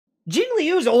Jing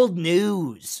Liu's old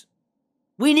news.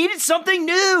 We needed something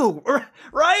new,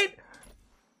 right?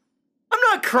 I'm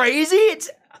not crazy.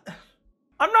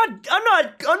 I'm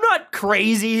not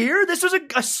crazy here. This was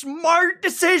a smart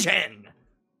decision,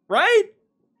 right?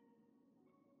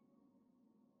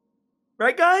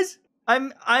 Right, guys?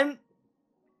 I'm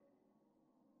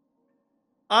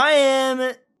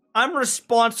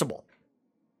responsible.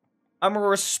 I'm a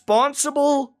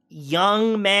responsible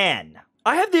young man.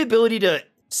 I have the ability to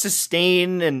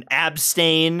sustain and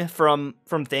abstain from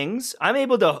things. I'm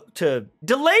able to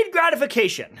delayed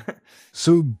gratification.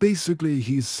 So basically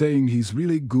he's saying he's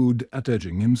really good at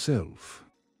edging himself.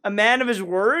 A man of his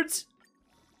words?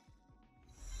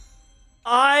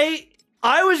 I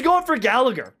was going for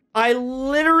Gallagher. I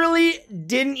literally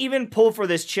didn't even pull for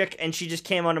this chick and she just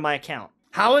came onto my account.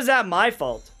 How is that my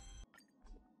fault?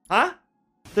 Huh?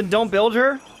 Then don't build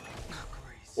her?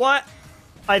 What?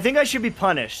 I think I should be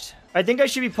punished. I think I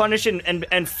should be punished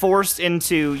and forced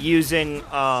into using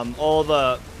all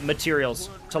the materials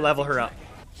to level her up.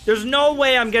 There's no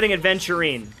way I'm getting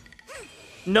Adventurine.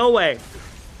 No way.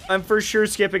 I'm for sure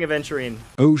skipping Adventurine.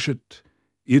 Oh shit,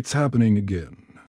 it's happening again.